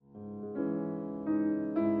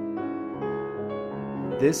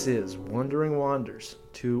This is Wandering Wanders,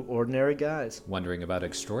 two ordinary guys. Wondering about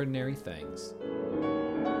extraordinary things.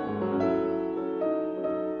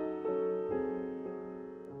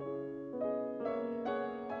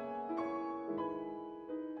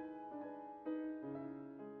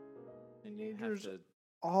 Teenagers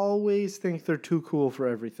always think they're too cool for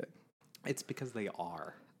everything. It's because they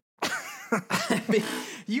are. I mean,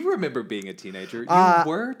 you remember being a teenager. You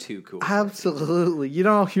were too cool. Absolutely. You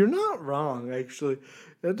know, you're not wrong, actually.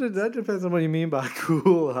 That depends on what you mean by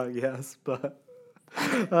cool, I guess. But,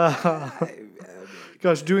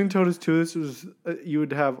 gosh, doing Totus Tutus was,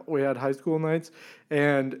 we had high school nights,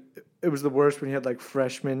 and it was the worst when you had, like,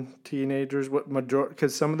 freshman teenagers.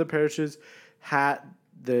 Because some of the parishes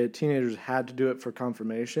the teenagers had to do it for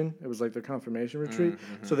confirmation. It was like their confirmation retreat.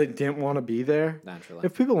 Mm-hmm. So they didn't want to be there. Naturally.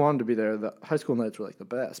 If people wanted to be there, the high school nights were like the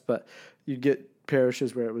best. But you'd get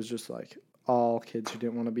parishes where it was just like all kids who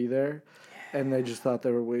didn't want to be there. And they just thought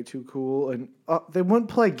they were way too cool. And they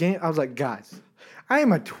wouldn't play games. I was like, guys, I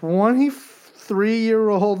am a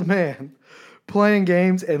 23-year-old man playing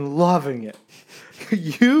games and loving it.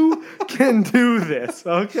 You can do this,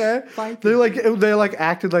 okay? They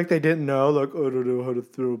acted like they didn't know, like, I don't know how to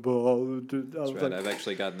throw a ball. That's right. I've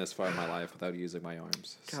actually gotten this far in my life without using my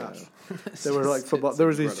arms. Gosh. So. They were like football. There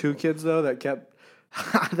was these two kids though that kept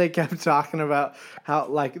talking about how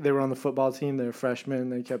like they were on the football team. They were freshmen.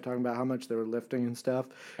 They kept talking about how much they were lifting and stuff.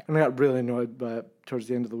 And I got really annoyed by it towards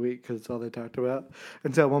the end of the week because it's all they talked about.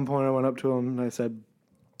 And so at one point I went up to them and I said,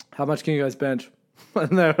 "How much can you guys bench?"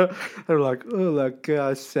 And they're like, oh, like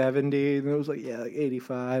 70. And it was like, yeah, like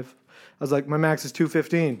 85. I was like, my max is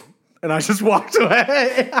 215. And I just walked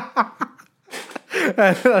away.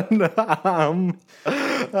 And,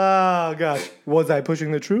 oh, gosh. Was I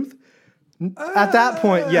pushing the truth? At that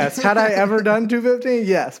point, yes. Had I ever done 215?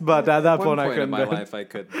 Yes. But at that point, I couldn't. In my life, I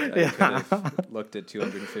could have looked at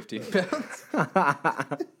 215 pounds.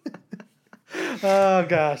 Oh,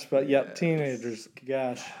 gosh. But, yep, teenagers.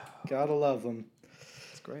 Gosh. Gotta love them.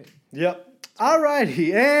 Great. Yep. All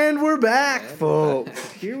righty. And we're back,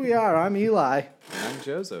 folks. Here we are. I'm Eli. And I'm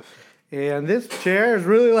Joseph. And this chair is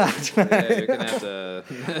really loud tonight. Yeah, you're going to have to...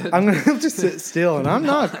 I'm going to have to sit still, and I'm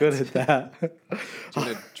not good at that. Do you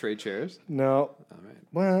want to trade chairs? No. All right.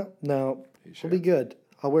 Well, no. Sure? We'll be good.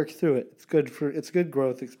 I'll work through it. It's a good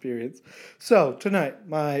growth experience. So, tonight,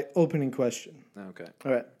 my opening question. Okay.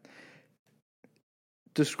 All right.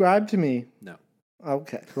 Describe to me... No.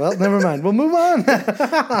 Okay. Well, never mind. We'll move on.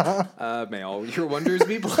 May all your wonders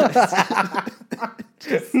be blessed.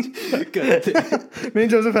 Good. Me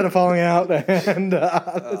and Joseph had a falling out, and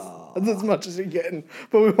that's as much as you're getting.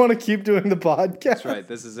 But we want to keep doing the podcast. That's right.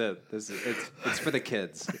 This is it. It's for the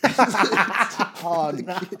kids. Oh,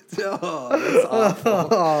 no. That's awful.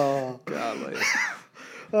 Oh. Golly.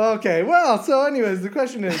 Okay. Well, so anyways, the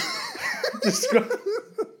question is, it's going to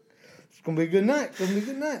be a good night.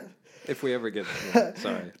 If we ever get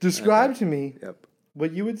sorry. Describe to me Yep.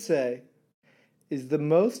 what you would say is the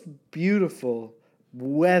most beautiful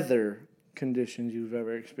weather conditions you've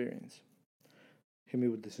ever experienced. Hit me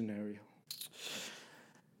with the scenario.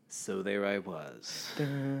 So there I was.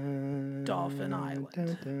 Dolphin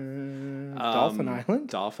Island. Dolphin Island?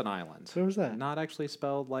 Dolphin Island. Where was that? Not actually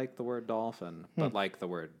spelled like the word dolphin, but like the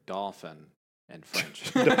word dolphin in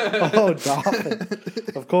French. Oh, dolphin.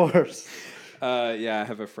 Of course. Yeah, I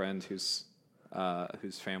have a friend whose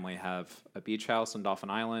family have a beach house on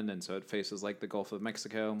Dolphin Island, and so it faces like the Gulf of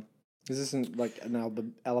Mexico. Is this in like an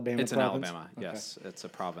Alabama It's province? in Alabama, yes. It's a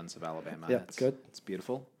province of Alabama. Yeah, good. It's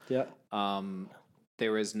beautiful. Yeah.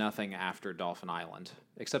 There is nothing after Dolphin Island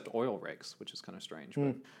except oil rigs, which is kind of strange.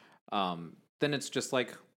 But then it's just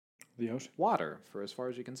like the ocean, water for as far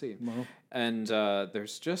as you can see. Wow. And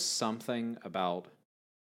there's just something about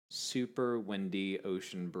super windy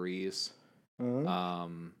ocean breeze.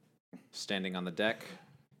 Standing on the deck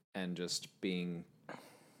and just being,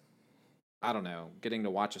 I don't know, getting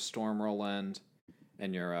to watch a storm roll in,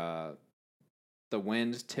 and you're the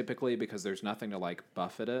wind typically, because there's nothing to like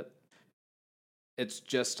buffet it, it's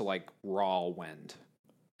just like raw wind,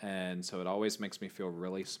 and so it always makes me feel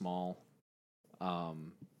really small,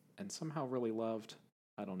 and somehow really loved.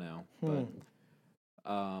 I don't know,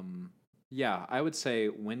 but yeah, I would say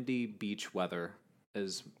windy beach weather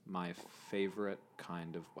is my favorite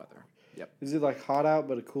kind of weather. Yep. Is it like hot out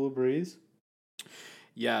but a cool breeze?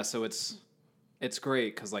 Yeah, so it's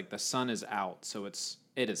great because like the sun is out, so it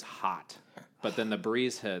is hot, but then the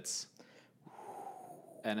breeze hits,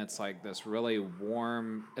 and it's like this really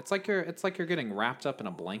warm. It's like you're getting wrapped up in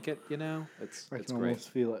a blanket. You know, it's I can great. almost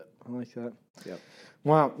feel it. I like that. Yep.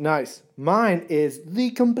 Wow, nice. Mine is the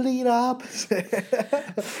complete opposite.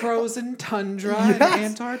 Frozen tundra in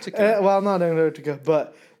Yes. Antarctica. Well, not Antarctica,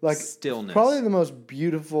 but like Stillness. probably the most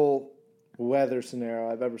beautiful weather scenario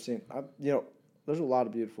I've ever seen. There's a lot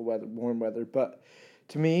of beautiful weather, warm weather, but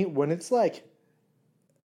to me, when it's like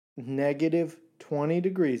negative 20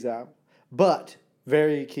 degrees out, but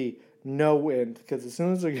very key, no wind, because as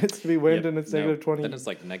soon as there gets to be wind and it's negative 20, Then it's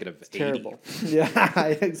like negative 80. terrible. Yeah,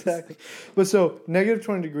 exactly. But so negative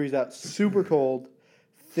 20 degrees out, super cold,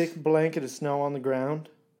 thick blanket of snow on the ground,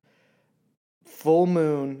 full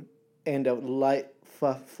moon, and a light,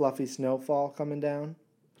 fluffy snowfall coming down,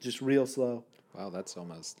 just real slow. Wow, that's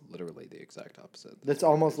almost literally the exact opposite. That's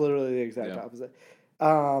almost literally the exact Yeah. opposite.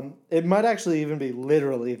 It might actually even be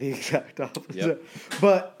literally the exact opposite. Yep.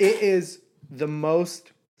 But it is the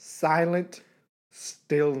most silent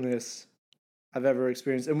stillness I've ever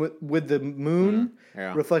experienced. And with the moon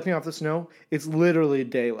Yeah. reflecting off the snow, it's literally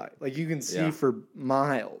daylight. Like you can see Yeah. for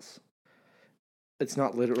miles. It's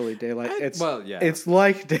not literally daylight. Yeah. It's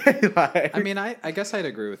like daylight. I mean, I guess I'd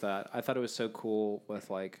agree with that. I thought it was so cool with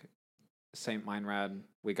like St. Meinrad.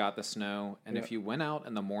 We got the snow, and if you went out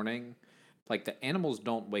in the morning, like the animals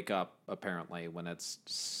don't wake up apparently when it's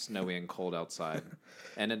snowy and cold outside,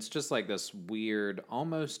 and it's just like this weird,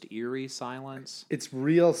 almost eerie silence. It's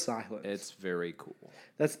real silence. It's very cool.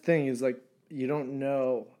 That's the thing is like you don't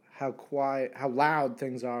know how quiet, how loud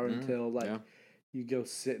things are until like you go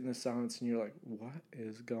sit in the silence and you're like, what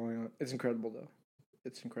is going on? It's incredible though.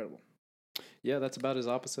 It's incredible. Yeah, that's about as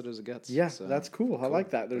opposite as it gets. Yeah, so. that's cool. I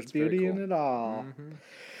like that. There's That's very beauty in cool. it all. Mhm.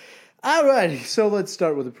 Alrighty, so let's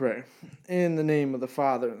start with a prayer. In the name of the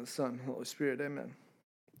Father, and the Son, and the Holy Spirit, amen.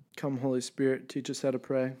 Come, Holy Spirit, teach us how to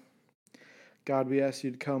pray. God, we ask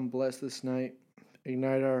you to come bless this night.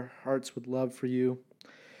 Ignite our hearts with love for you.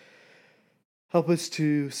 Help us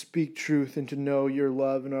to speak truth and to know your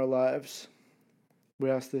love in our lives. We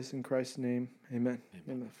ask this in Christ's name. Amen. In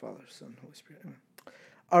the name of the Father, Son, Holy Spirit. Amen.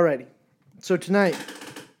 Alrighty. So tonight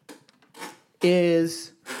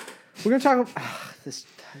is we're gonna talk about this.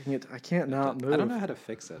 I can't not move. I don't know how to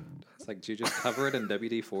fix it. It's like, do you just cover it in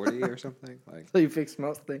WD-40 or something? Like, So you fix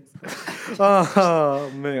most things. Oh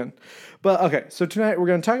man. But okay, so tonight we're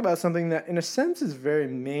gonna talk about something that in a sense is very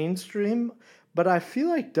mainstream, but I feel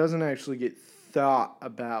like doesn't actually get thought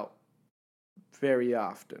about very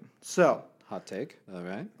often. So hot take. All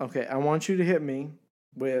right. okay, I want you to hit me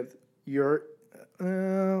with your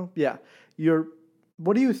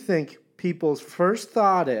what do you think people's first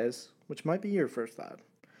thought is, which might be your first thought,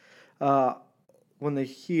 when they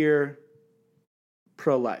hear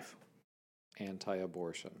pro-life?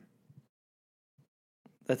 Anti-abortion.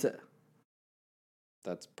 That's it.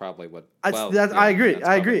 That's probably what. I agree. that's I probably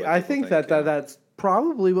agree. what I people think that yeah. that's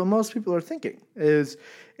probably what most people are thinking is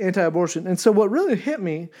anti-abortion. And so what really hit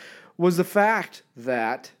me was the fact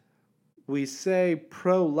that we say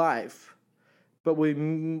pro-life, but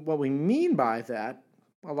what we mean by that,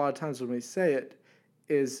 a lot of times when we say it,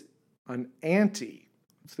 is an anti.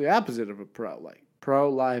 It's the opposite of a pro, like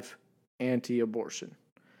pro-life, anti-abortion.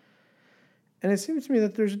 And it seems to me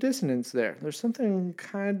that there's a dissonance there. There's something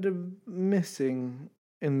kind of missing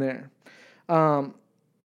in there.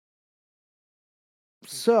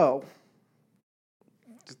 So,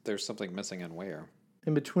 There's something missing in where?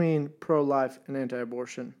 in between pro-life and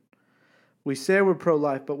anti-abortion, we say we're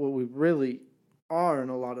pro-life, but what we really are, in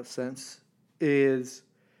a lot of sense, is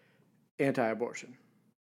anti-abortion.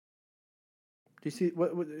 Do you see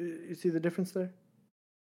what you see the difference there?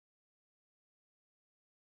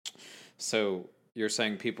 So you're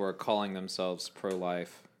saying people are calling themselves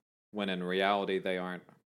pro-life when in reality they aren't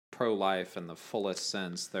pro-life in the fullest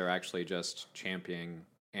sense. They're actually just championing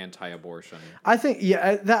anti-abortion. I think,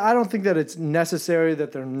 I don't think that it's necessary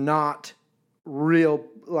that they're not real,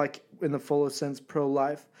 like in the fullest sense,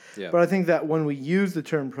 pro-life. Yeah. But I think that when we use the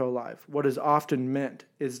term pro-life, what is often meant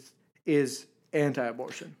is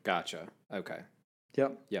anti-abortion. Gotcha. Okay.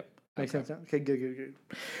 Yep. Yep. Makes Okay. sense now? Okay, good.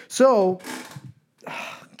 So, God,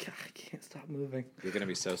 I can't stop moving. You're gonna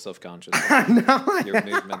be so self-conscious. No, Your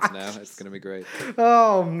movements now. It's gonna be great.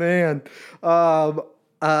 oh man. No,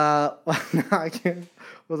 I can't.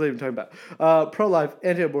 What was I even talking about? Pro-life,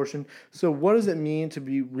 anti-abortion. So what does it mean to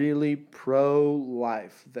be really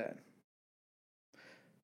pro-life then?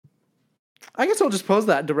 I guess I'll just pose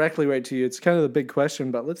that directly right to you. It's kind of the big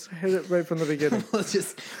question, but let's hit it right from the beginning.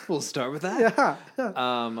 We'll start with that.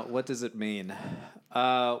 Yeah. What does it mean?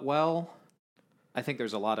 Well, I think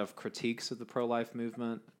there's a lot of critiques of the pro-life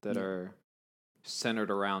movement that are centered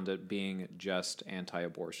around it being just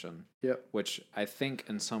anti-abortion. Yep. Which I think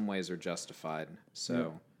in some ways are justified.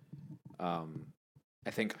 So, I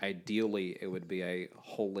think ideally it would be a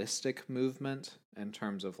holistic movement in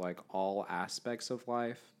terms of like all aspects of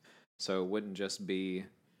life. So it wouldn't just be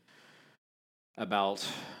about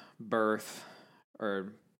birth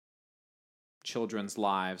or children's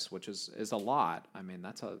lives, which is a lot. I mean,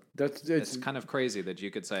 it's kind of crazy that you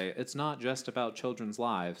could say it's not just about children's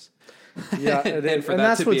lives. Yeah, and for and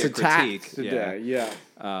that that's to be what's a critique, attacked today. Yeah.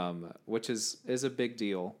 which is a big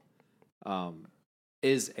deal,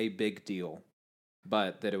 is a big deal,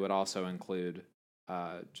 but that it would also include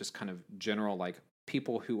just kind of general like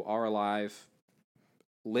people who are alive,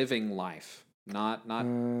 living life, not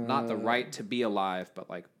the right to be alive, but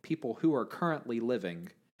like people who are currently living,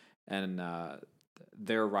 and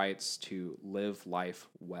their rights to live life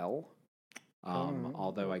well.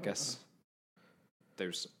 Although I guess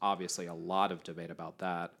there's obviously a lot of debate about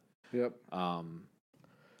that. Yep.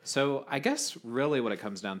 So I guess really what it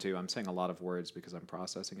comes down to, I'm saying a lot of words because I'm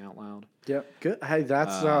processing out loud. Yep. Good. Hey,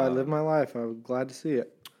 that's how I live my life. I'm glad to see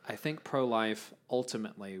it. I think pro-life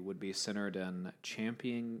ultimately would be centered in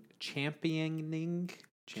championing.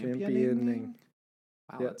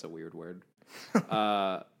 Wow, that's a weird word.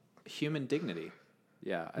 Human dignity.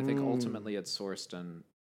 Yeah, I think ultimately it's sourced in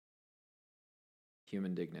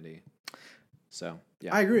human dignity. So,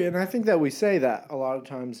 yeah. I agree, and I think that we say that a lot of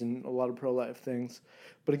times in a lot of pro-life things.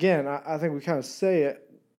 But again, I think we kind of say it,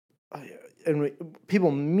 and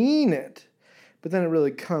people mean it, but then it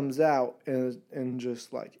really comes out in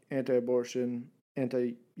just like anti-abortion,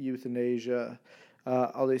 anti-euthanasia,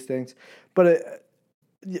 all these things. But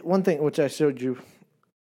one thing which I showed you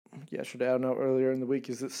yesterday, I don't know, earlier in the week,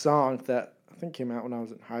 is this song that I think came out when I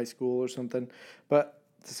was in high school or something. But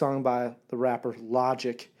it's a song by the rapper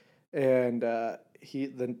Logic, and the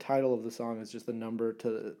title of the song is just the number to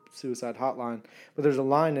the suicide hotline. But there's a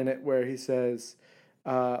line in it where he says,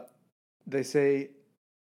 they say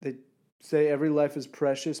every life is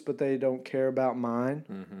precious, but they don't care about mine.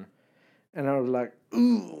 Mm-hmm. And I was like,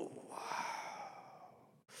 ooh.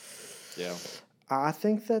 Yeah. I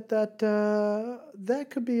think that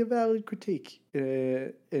could be a valid critique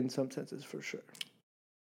in some senses, for sure.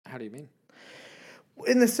 How do you mean?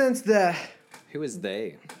 In the sense that... Who is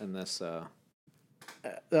they in this?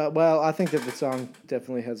 Well, I think that the song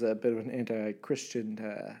definitely has a bit of an anti-Christian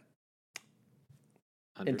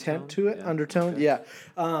intent to it, undertone. Okay. Yeah,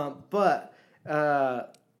 but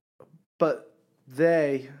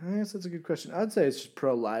they, I guess that's a good question. I'd say it's just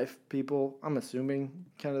pro-life people. I'm assuming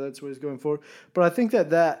kind of that's what he's going for. But I think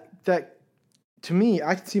that to me,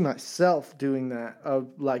 I can see myself doing that, of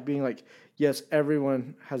like being like, yes,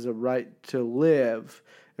 everyone has a right to live.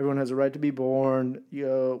 Everyone has a right to be born,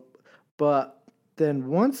 but then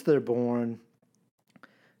once they're born,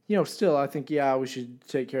 still I think, yeah, we should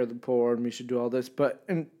take care of the poor and we should do all this, but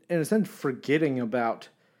in a sense, forgetting about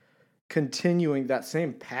continuing that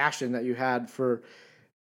same passion that you had for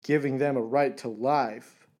giving them a right to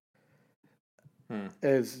life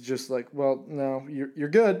is just like, well, no, you're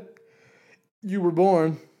good. You were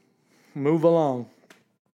born. Move along.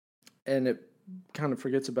 And it kind of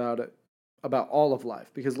forgets about all of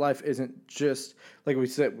life, because life isn't just, like we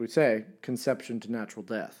say, conception to natural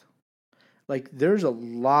death. Like, there's a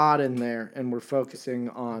lot in there, and we're focusing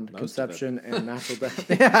on conception and natural death.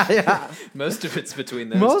 Yeah. Most of it's between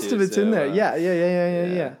those Most two, of it's in there.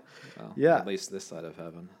 Yeah. Well, at least this side of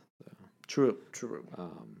heaven. So. True.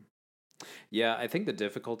 Yeah, I think the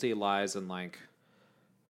difficulty lies in, like,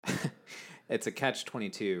 it's a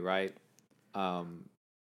catch-22, right?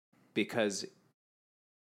 Because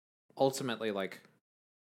ultimately, like,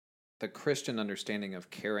 the Christian understanding of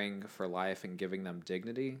caring for life and giving them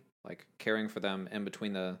dignity, like caring for them in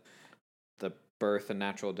between the birth and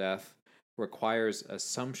natural death, requires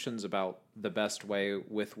assumptions about the best way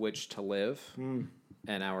with which to live.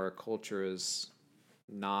 And our culture is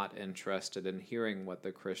not interested in hearing what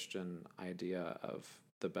the Christian idea of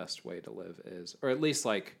the best way to live is, or at least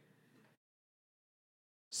like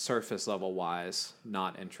surface level wise,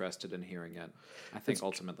 not interested in hearing it. I think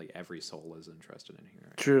ultimately every soul is interested in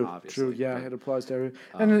hearing it. True. Yeah, it applies to everyone.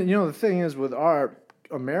 And the thing is, with our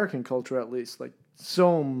American culture, at least, like,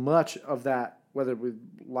 so much of that, whether we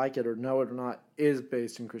like it or know it or not, is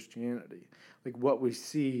based in Christianity. Like, what we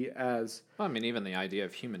see as... Well, I mean, even the idea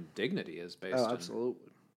of human dignity is based in... absolutely.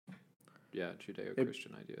 Yeah,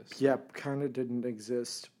 Judeo-Christian ideas. Yeah, kind of didn't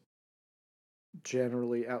exist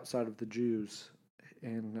generally outside of the Jews.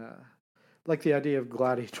 And, like, the idea of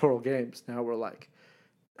gladiatorial games, now we're like,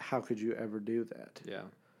 how could you ever do that? Yeah.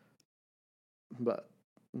 But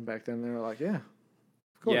back then they were like, yeah,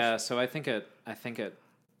 of course. Yeah, so I think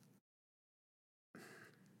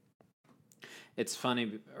it's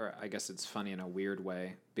funny, or I guess it's funny in a weird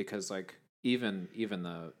way, because like even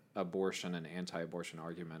the abortion and anti-abortion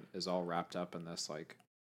argument is all wrapped up in this like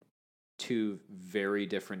two very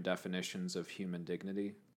different definitions of human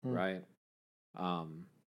dignity, right?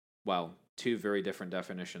 Well, two very different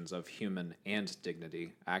definitions of human and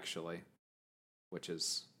dignity, actually, which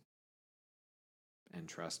is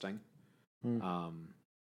interesting.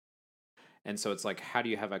 And so it's like, how do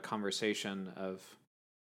you have a conversation of,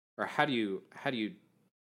 or how do you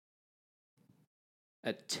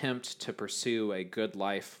attempt to pursue a good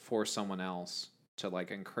life for someone else, to like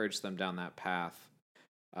encourage them down that path,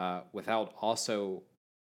 without also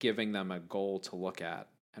giving them a goal to look at?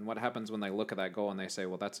 And what happens when they look at that goal and they say,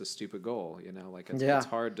 well, that's a stupid goal, you know, like it's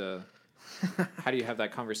hard to, how do you have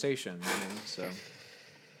that conversation? You know? So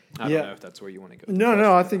I don't know if that's where you want to go.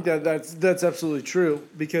 No, I think that's absolutely true,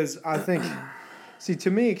 because I think, see, to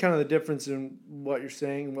me, kind of the difference in what you're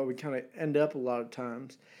saying and what we kind of end up a lot of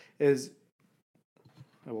times is,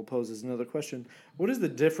 I will pose as another question. What is the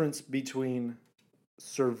difference between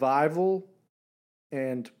survival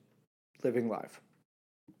and living life?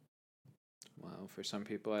 Well, for some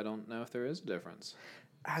people, I don't know if there is a difference.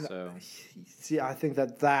 So, see, I think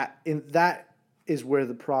that is where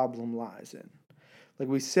the problem lies in. Like,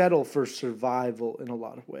 we settle for survival in a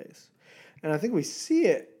lot of ways. And I think we see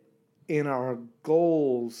it in our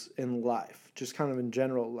goals in life, just kind of in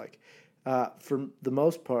general. Like, for the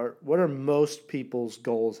most part, what are most people's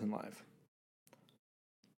goals in life?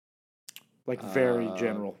 Like, very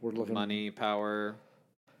general. We're looking money, power,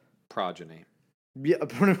 progeny. Yeah,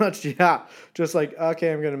 pretty much, yeah. Just like,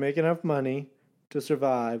 okay, I'm going to make enough money to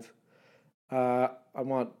survive. I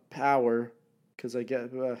want power, because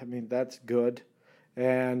that's good.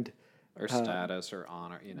 And or status or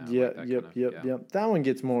honor, you know. Yeah, like yep. That one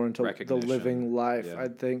gets more into the living life, I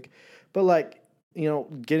think. But like, you know,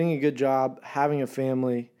 getting a good job, having a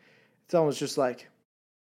family, it's almost just like,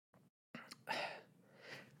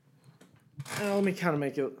 let me kind of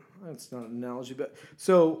make it, that's not an analogy, but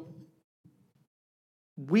so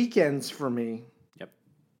weekends for me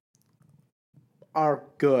are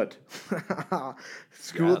good.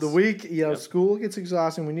 School, the week, school gets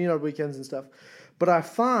exhausting. We need our weekends and stuff. But I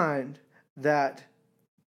find that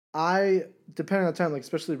depending on the time, like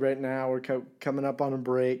especially right now, we're coming up on a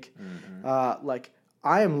break. Like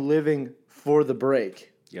I am living for the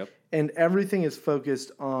break. Yep. And everything is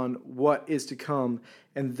focused on what is to come,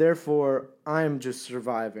 and therefore I am just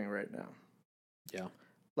surviving right now. Yeah.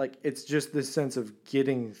 Like it's just this sense of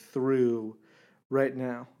getting through right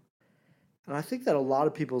now. And I think that a lot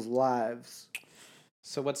of people's lives.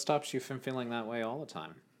 So what stops you from feeling that way all the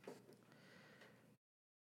time?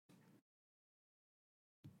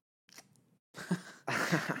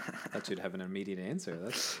 Thought you'd have an immediate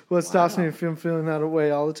answer. What stops me from feeling that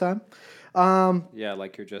way all the time? Yeah,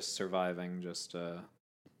 like you're just surviving, just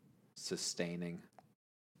sustaining,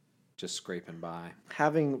 just scraping by.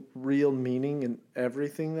 Having real meaning in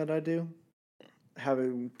everything that I do.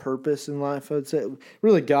 Having purpose in life, I'd say.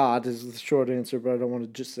 Really, God is the short answer, but I don't want to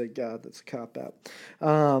just say God. That's a cop-out.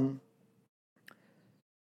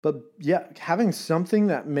 But yeah, having something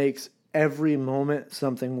that makes every moment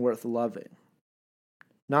something worth loving.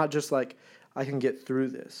 Not just like, I can get through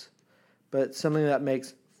this, but something that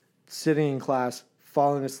makes sitting in class,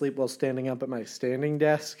 falling asleep while standing up at my standing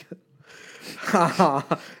desk, and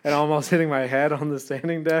almost hitting my head on the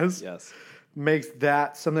standing desk, makes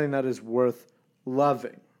that something that is worth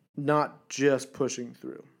loving, not just pushing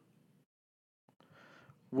through.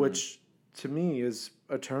 Which, to me, is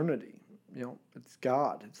eternity. You know, it's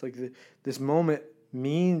God. It's like this moment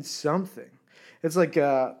means something. It's like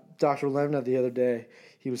Dr. Lemna the other day,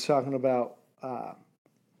 he was talking about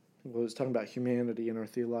humanity in our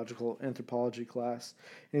theological anthropology class,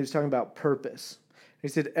 and he was talking about purpose. He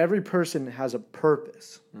said every person has a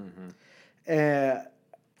purpose. And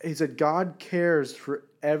he said God cares for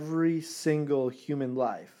every single human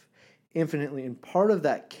life infinitely, and part of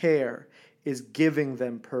that care is giving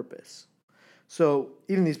them purpose. So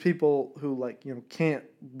even these people who can't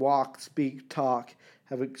walk, speak, talk,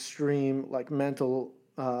 have extreme mental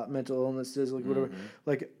illnesses, whatever,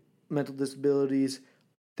 mental disabilities,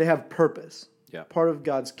 they have purpose. Yeah. Part of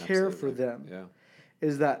God's care for them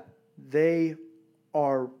is that they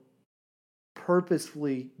are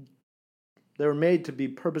they're made to be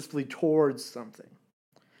purposefully towards something.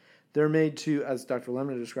 They're made to, as Dr.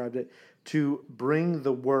 Lemon described it, to bring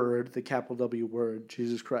the word, the capital W word,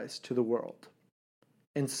 Jesus Christ, to the world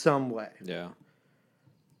in some way. Yeah.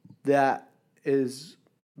 That is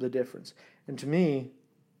the difference. And to me,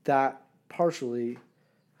 that partially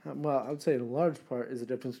Well, I would say in a large part is the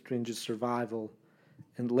difference between just survival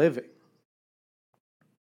and living.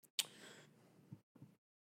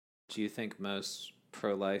 Do you think most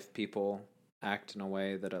pro-life people act in a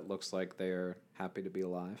way that it looks like they're happy to be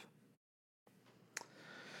alive?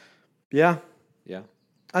 Yeah, Yeah.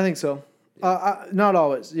 I think so. Not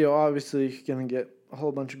always. Obviously, you're going to get a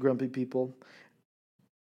whole bunch of grumpy people.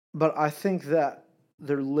 But I think that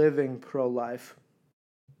they're living pro-life,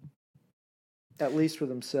 at least for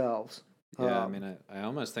themselves. Yeah, I mean, I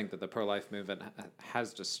almost think that the pro-life movement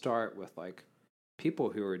has to start with like people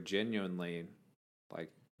who are genuinely like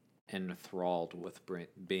enthralled with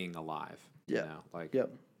being alive. Yeah. You know, like,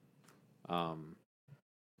 Yep.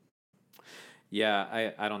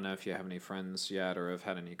 Yeah, I don't know if you have any friends yet or have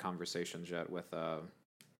had any conversations yet with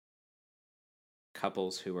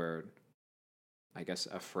couples who are, I guess,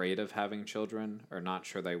 afraid of having children or not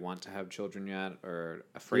sure they want to have children yet or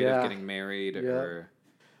afraid of getting married or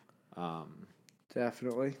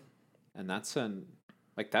definitely. and that's an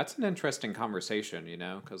interesting conversation,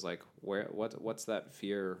 because like what's that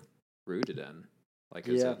fear rooted in? Like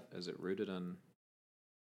is it rooted in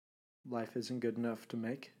life isn't good enough to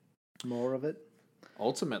make more of it?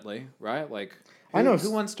 Ultimately, right? Like I know who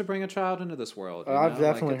wants to bring a child into this world? I've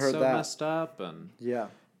definitely it's heard so that. messed up, and yeah,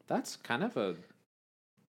 that's kind of a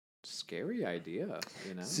scary idea,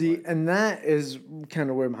 See, like, and that is kind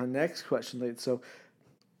of where my next question leads. So,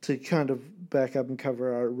 to kind of back up and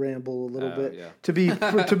cover our ramble a little bit, yeah. to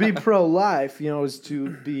be pro life, is to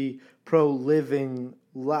be pro living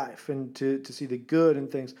life and to see the good in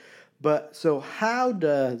things. But so, how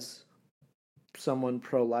does someone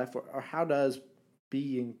pro life, or how does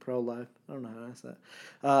being pro life? I don't know how to ask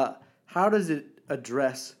that. How does it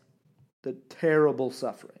address the terrible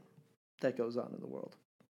suffering that goes on in the world?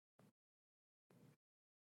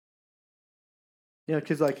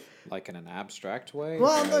 Because like in an abstract way.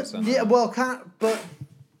 Well, but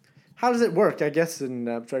how does it work? I guess in an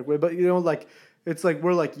abstract way, but it's like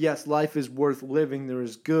we're like, yes, life is worth living. There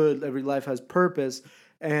is good. Every life has purpose,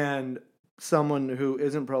 and someone who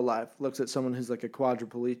isn't pro-life looks at someone who's like a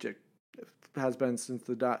quadriplegic, has been since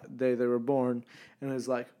the day they were born, and is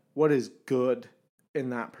like, what is good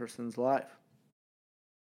in that person's life?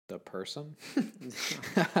 The person.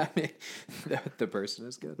 I mean, the person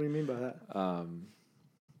is good. What do you mean by that?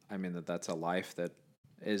 I mean that's a life that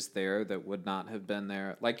is there that would not have been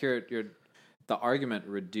there. Like the argument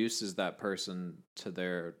reduces that person to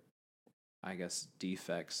their, I guess,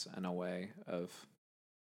 defects in a way of,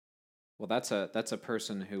 well, that's a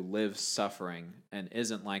person who lives suffering and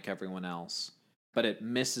isn't like everyone else, but it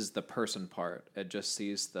misses the person part. It just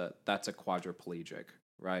sees that's a quadriplegic,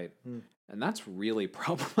 right? And that's really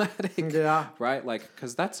problematic, Yeah. right? Like,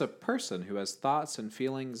 because that's a person who has thoughts and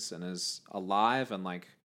feelings and is alive and like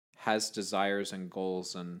has desires and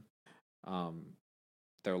goals, and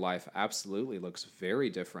their life absolutely looks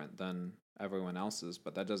very different than everyone else's,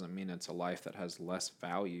 but that doesn't mean it's a life that has less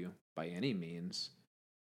value by any means.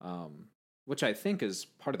 Which I think is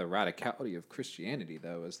part of the radicality of Christianity,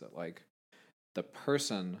 though, is that like the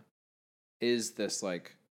person is this,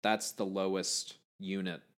 like, that's the lowest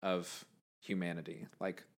unit of humanity.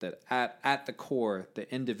 Like that at the core, the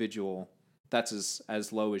individual, that's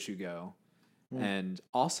as low as you go. And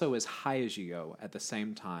also as high as you go at the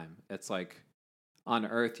same time. It's like on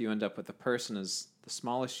Earth, you end up with the person as the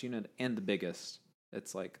smallest unit and the biggest.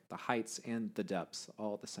 It's like the heights and the depths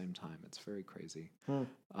all at the same time. It's very crazy. I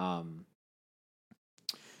don't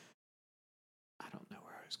know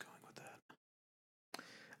where I was going with that.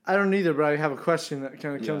 I don't either, but I have a question that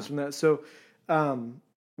kind of comes from that. So,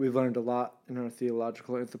 we've learned a lot in our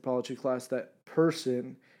theological anthropology class that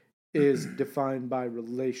person is defined by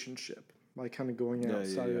relationship, like kind of going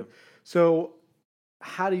outside of it. So,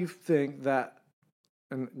 how do you think that,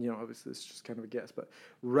 and obviously this is just kind of a guess, but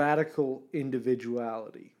radical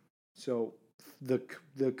individuality, so the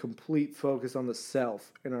complete focus on the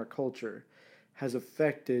self in our culture, has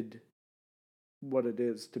affected what it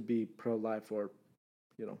is to be pro-life or,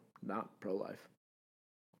 not pro-life?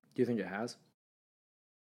 Do you think it has?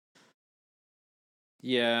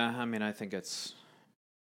 Yeah, I mean, I think it's...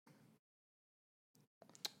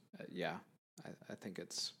 I think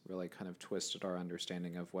it's really kind of twisted our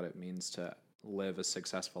understanding of what it means to live a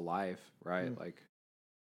successful life, right? Like,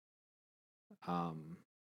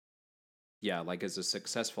 like, is a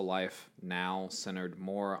successful life now centered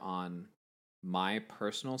more on my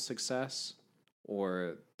personal success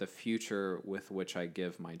or the future with which I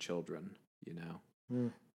give my children,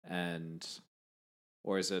 and,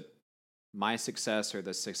 or is it my success or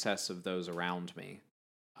the success of those around me?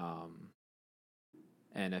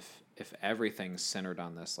 And if everything's centered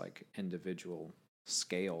on this like individual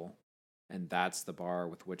scale, and that's the bar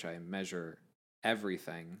with which I measure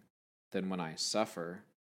everything, then when I suffer,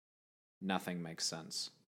 nothing makes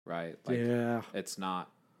sense, right? Like, Yeah. it's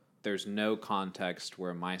not, there's no context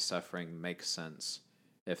where my suffering makes sense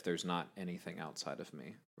if there's not anything outside of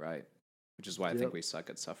me, right? Which is why I think Yep. we suck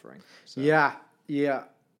at suffering. So, Yeah. yeah.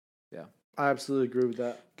 I absolutely agree with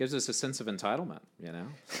that. Gives us a sense of entitlement, you know?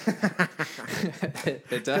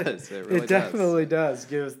 It does. It really It definitely does.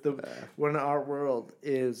 Give us when our world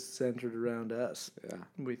is centered around us. Yeah.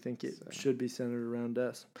 We think it should be centered around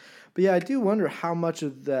us. But yeah, I do wonder how much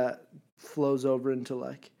of that flows over into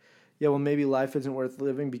like, yeah, well maybe life isn't worth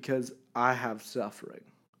living because I have suffering.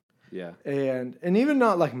 Yeah. And even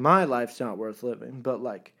not like my life's not worth living, but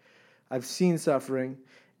like I've seen suffering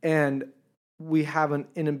and we have an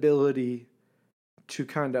inability to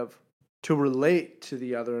kind of to relate to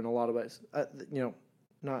the other in a lot of ways.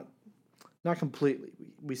 Not completely.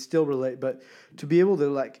 We still relate, but to be able to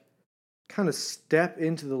like kind of step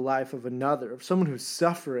into the life of another, of someone who's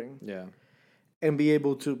suffering, Yeah. and be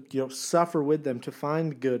able to suffer with them, to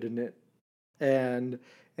find good in it, and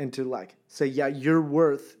to like say, yeah, you're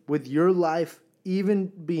worth with your life, even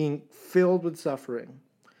being filled with suffering.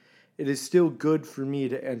 It is still good for me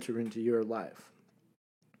to enter into your life.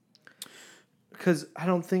 Because I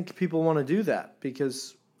don't think people want to do that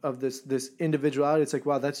because of this individuality. It's like,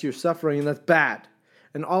 wow, that's your suffering and that's bad.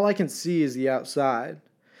 And all I can see is the outside.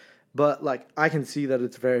 But like I can see that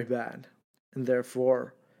it's very bad. And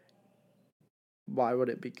therefore, why would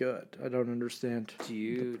it be good? I don't understand. Do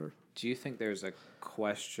you think there's a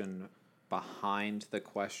question behind the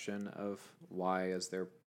question of why is there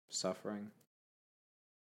suffering?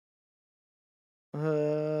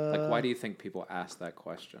 Like, why do you think people ask that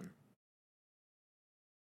question?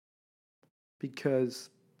 Because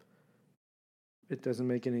it doesn't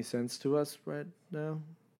make any sense to us right now.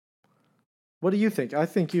 What do you think? I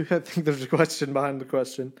think there's a question behind the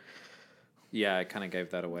question. Yeah, I kind of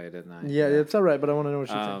gave that away, didn't I? Yeah, it's all right, but I want to know what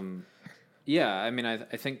you think. Yeah, I mean, I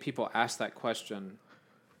think people ask that question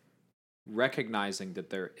recognizing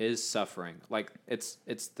that there is suffering. Like, it's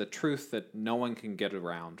the truth that no one can get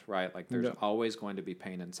around, right? Like, there's always going to be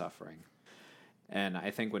pain and suffering. And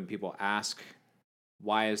I think when people ask,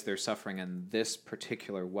 why is there suffering in this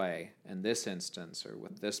particular way, in this instance, or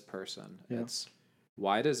with this person, it's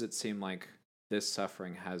why does it seem like this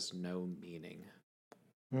suffering has no meaning?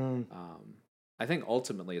 I think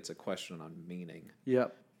ultimately it's a question on meaning.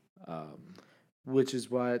 Yep. Which is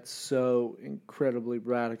why it's so incredibly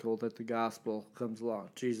radical that the gospel comes along.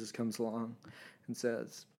 Jesus comes along and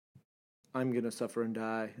says, I'm going to suffer and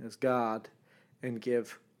die as God and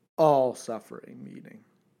give all suffering meaning.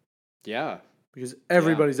 Yeah. Because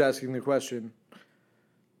everybody's asking the question,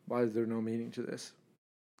 why is there no meaning to this?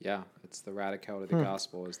 Yeah, it's the radicality of the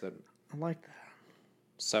gospel is that I like that.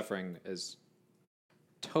 Suffering is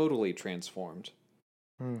totally transformed,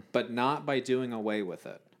 but not by doing away with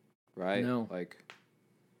it, right? No. Like,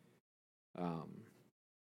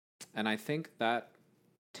 and I think that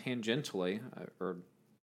tangentially, or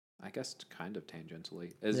I guess kind of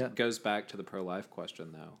tangentially, goes back to the pro-life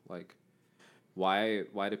question, though. Like, why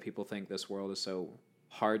do people think this world is so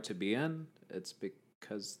hard to be in? It's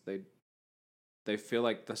because they feel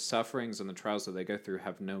like the sufferings and the trials that they go through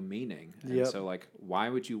have no meaning. And so, like, why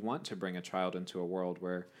would you want to bring a child into a world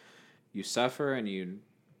where you suffer and you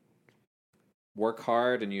work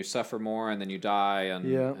hard and you suffer more and then you die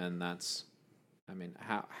and that's, I mean,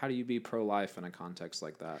 how do you be pro-life in a context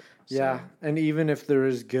like that? Yeah, So, and even if there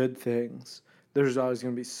is good things, there's always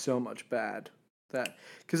going to be so much bad.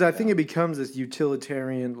 Because I think it becomes this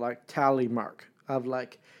utilitarian like tally mark of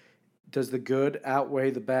like, does the good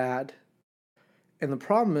outweigh the bad? And the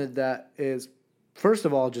problem with that is, first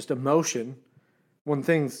of all, just emotion. When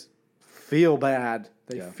things feel bad,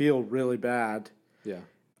 they feel really bad. Yeah.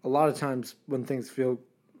 A lot of times when things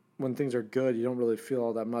are good, you don't really feel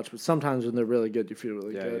all that much. But sometimes when they're really good, you feel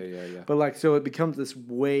really good. Yeah. But like, so it becomes this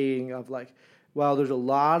weighing of like, wow, there's a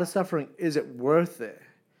lot of suffering. Is it worth it?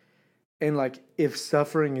 And like, if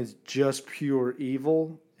suffering is just pure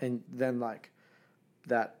evil, and then like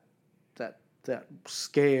that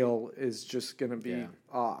scale is just going to be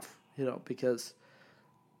off, because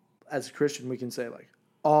as a Christian, we can say like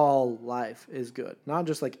all life is good. Not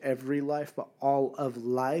just like every life, but all of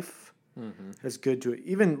life is good to it.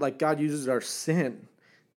 Even like God uses our sin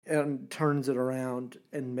and turns it around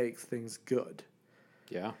and makes things good.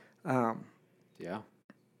 Yeah. Yeah.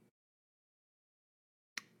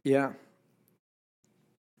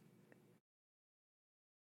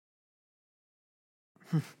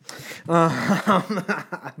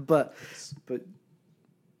 but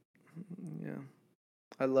yeah,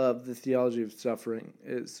 I love the theology of suffering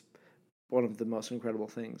is one of the most incredible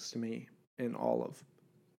things to me in all of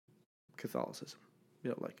Catholicism.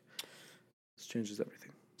 Like, this changes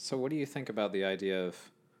everything. So what do you think about the idea of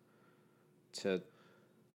to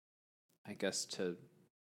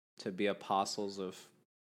be apostles of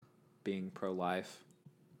being pro-life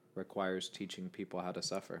requires teaching people how to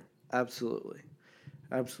suffer? Absolutely.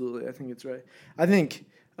 Absolutely. I think it's right. I think,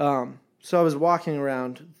 so I was walking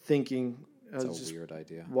around thinking, It's a weird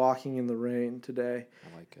idea. Walking in the rain today.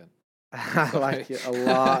 I like it. I like it a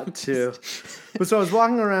lot too. But so I was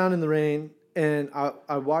walking around in the rain, and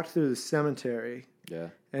I walked through the cemetery. Yeah.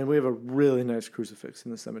 And we have a really nice crucifix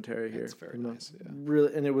in the cemetery here. It's very nice, yeah.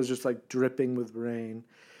 Really, and it was just like dripping with rain.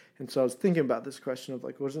 And so I was thinking about this question of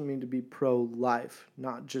like, what does it mean to be pro-life,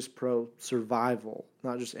 not just pro-survival,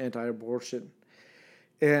 not just anti-abortion?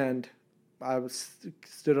 And I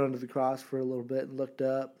stood under the cross for a little bit and looked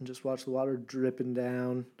up and just watched the water dripping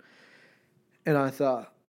down. And I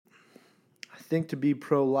thought, I think to be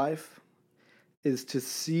pro-life is to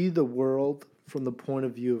see the world from the point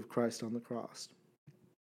of view of Christ on the cross.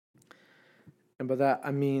 And by that, I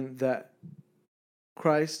mean that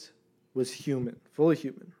Christ was human, fully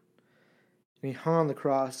human. And he hung on the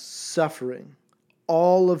cross suffering,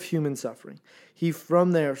 all of human suffering. He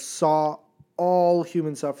from there saw all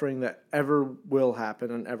human suffering that ever will happen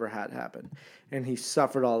and ever had happened. And he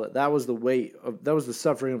suffered all of it. That was the weight of, that was the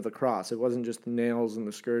suffering of the cross. It wasn't just the nails and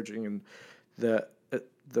the scourging and the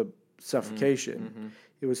suffocation. Mm-hmm.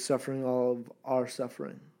 It was suffering all of our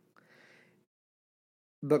suffering.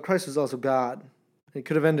 But Christ was also God. He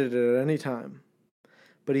could have ended it at any time.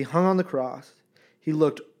 But he hung on the cross. He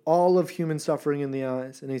looked all of human suffering in the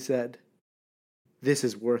eyes, and he said, this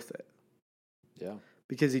is worth it. Yeah.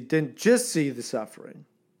 Because he didn't just see the suffering.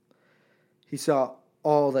 He saw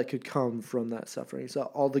all that could come from that suffering. He saw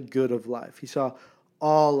all the good of life. He saw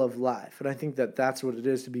all of life. And I think that that's what it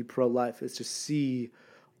is to be pro-life, is to see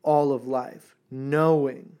all of life,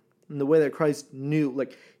 knowing, in the way that Christ knew,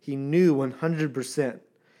 like he knew 100%.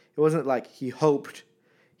 It wasn't like he hoped.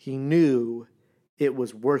 He knew it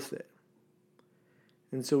was worth it.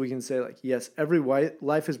 And so we can say, like, yes, every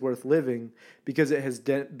life is worth living because it has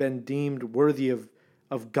been deemed worthy of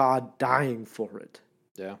God dying for it.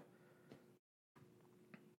 Yeah.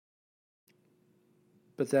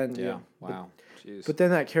 But then, yeah, wow. Jeez. But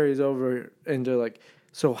then that carries over into, like,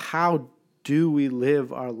 so how do we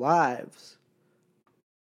live our lives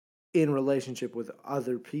in relationship with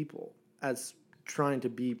other people as trying to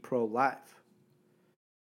be pro-life?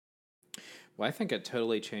 Well, I think it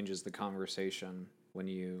totally changes the conversation when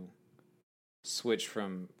you switch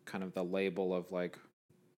from kind of the label of like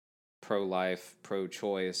pro-life,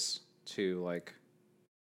 pro-choice to like,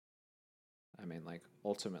 I mean, like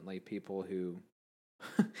ultimately people who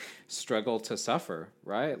struggle to suffer,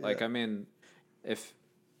 right? Yeah. Like, I mean, if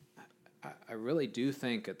I really do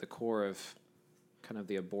think at the core of kind of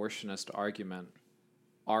the abortionist argument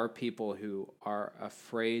are people who are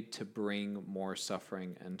afraid to bring more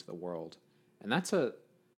suffering into the world. And that's a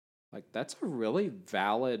really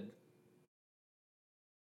valid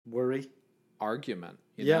worry argument,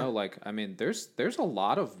 you know, like, I mean, there's a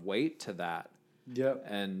lot of weight to that. Yep.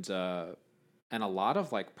 And a lot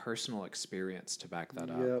of like personal experience to back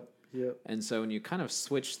that up. Yep. And so when you kind of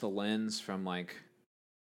switch the lens from like,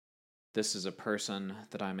 this is a person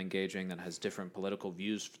that I'm engaging that has different political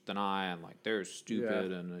views than I, and like they're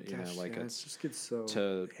stupid, and you know, like it just gets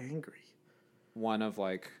so angry. One of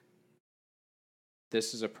like,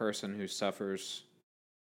 this is a person who suffers.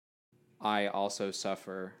 I also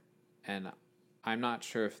suffer, and I'm not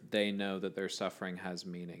sure if they know that their suffering has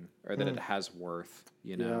meaning or that it has worth.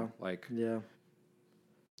 You know,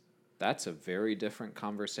 that's a very different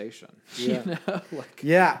conversation. Yeah. You know? Like,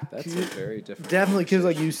 that's a very different. Definitely, because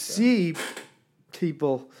like you see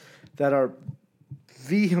people that are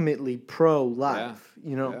vehemently pro-life,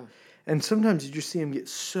 you know, and sometimes you just see them get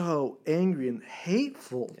so angry and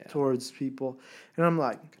hateful towards people, and I'm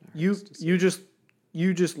like, you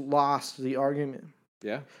just lost the argument.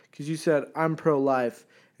 Yeah, because you said I'm pro-life,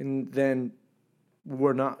 and then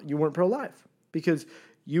you weren't pro-life because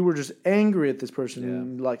you were just angry at this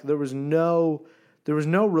person. Yeah. Like there was no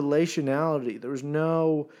relationality. There was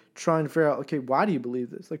no trying to figure out, okay, why do you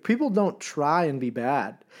believe this? Like people don't try and be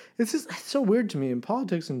bad. It's so weird to me in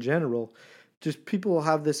politics in general. Just people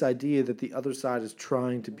have this idea that the other side is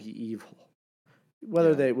trying to be evil,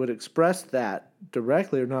 whether they would express that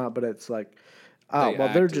directly or not. But it's like,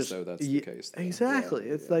 they're just though that's the case. Though. Exactly.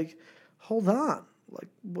 It's like, hold on, like,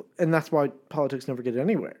 and that's why politics never get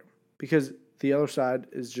anywhere because the other side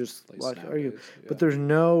is just At least like, are you? nowadays, yeah. But there's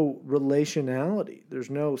no relationality. There's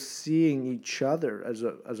no seeing each other as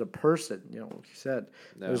a person. You know, like you said,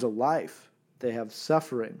 No. there's a life. They have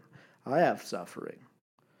suffering. I have suffering.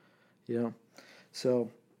 You know, so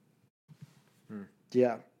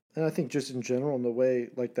yeah, and I think just in general, in the way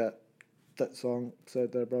like that song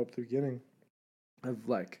said that I brought up at the beginning, of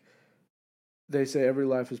like, they say every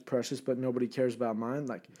life is precious, but nobody cares about mine.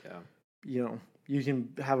 Like, Yeah. you know, you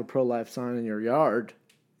can have a pro-life sign in your yard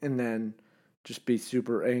and then just be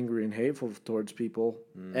super angry and hateful towards people,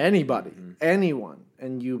 anybody, anyone,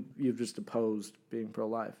 and you've just opposed being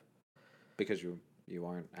pro-life. Because you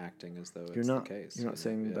aren't acting as though You're it's not. the case. You're not you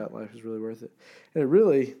saying know? that life is really worth it. And it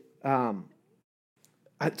really.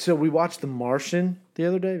 So we watched The Martian the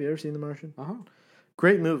other day. Have you ever seen The Martian? Uh huh.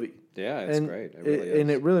 Great movie. Yeah, it's And great. It really is.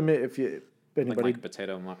 And it really made, if anybody, like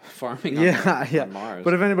potato farming. On Mars.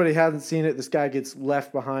 But if anybody hasn't seen it, this guy gets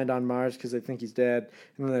left behind on Mars because they think he's dead,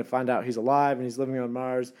 and then they find out he's alive and he's living on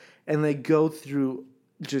Mars, and they go through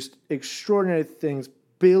just extraordinary things,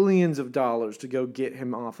 billions of dollars to go get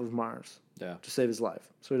him off of Mars. Yeah. To save his life,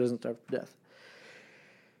 so he doesn't starve to death.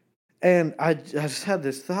 And I just had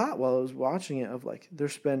this thought while I was watching it of like, they're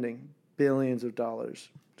spending billions of dollars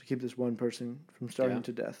to keep this one person from starving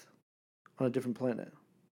to death on a different planet.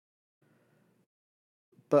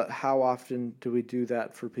 But how often do we do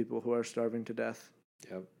that for people who are starving to death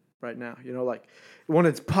Yep. right now? You know, like when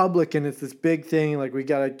it's public and it's this big thing, like we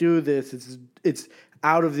got to do this. It's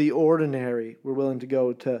out of the ordinary. We're willing to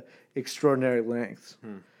go to extraordinary lengths.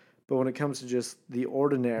 But when it comes to just the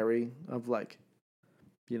ordinary of like,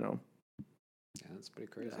 you know, Yeah, that's pretty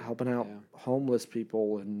crazy. helping out homeless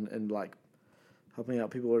people and like helping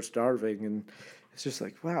out people who are starving, and it's just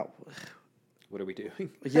like, wow, What are we doing?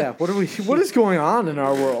 yeah, what is going on in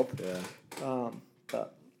our world? Yeah.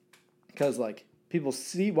 But because like people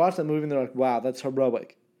watch that movie and they're like, wow, that's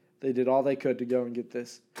heroic. They did all they could to go and get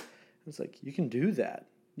this. It's like, you can do that.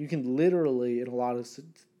 You can literally, in a lot of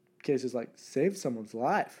cases, like save someone's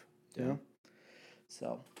life. You know,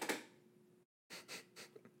 so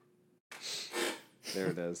There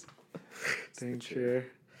it is. dang sure.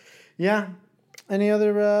 Yeah. Any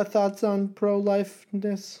other thoughts on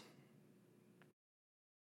pro-lifeness?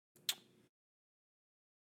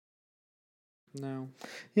 No.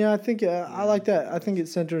 Yeah, I think I like that. I think it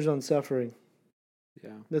centers on suffering.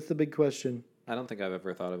 Yeah. That's the big question. I don't think I've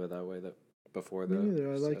ever thought of it that way before. Me Though.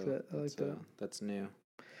 neither. I like that. I like that. That's new.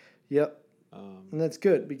 Yep. And that's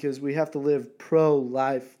good because we have to live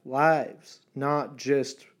pro-life lives, not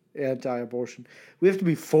just anti-abortion. We have to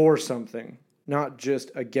be for something, not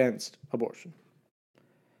just against abortion.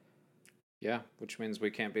 Yeah, which means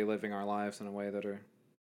we can't be living our lives in a way that are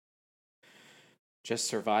just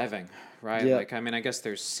surviving, right? Yeah. Like, I mean, I guess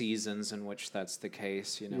there's seasons in which that's the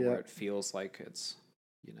case, you know, Yeah. where it feels like it's,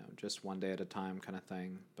 you know, just one day at a time kind of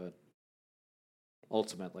thing. But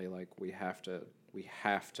ultimately, like, we have to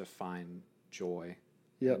find joy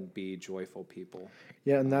Yep. and be joyful people.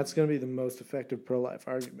 Yeah, and that's going to be the most effective pro-life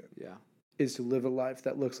argument, Yeah, is to live a life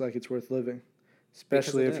that looks like it's worth living,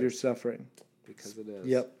 especially Because if it you're is. suffering. because it is.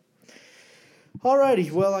 Yep.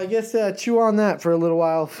 Alrighty, well, I guess chew on that for a little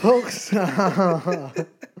while, folks.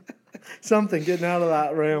 Something getting out of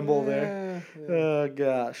that ramble there. Oh,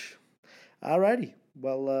 gosh. Alrighty,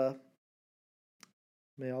 well,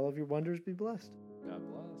 may all of your wonders be blessed.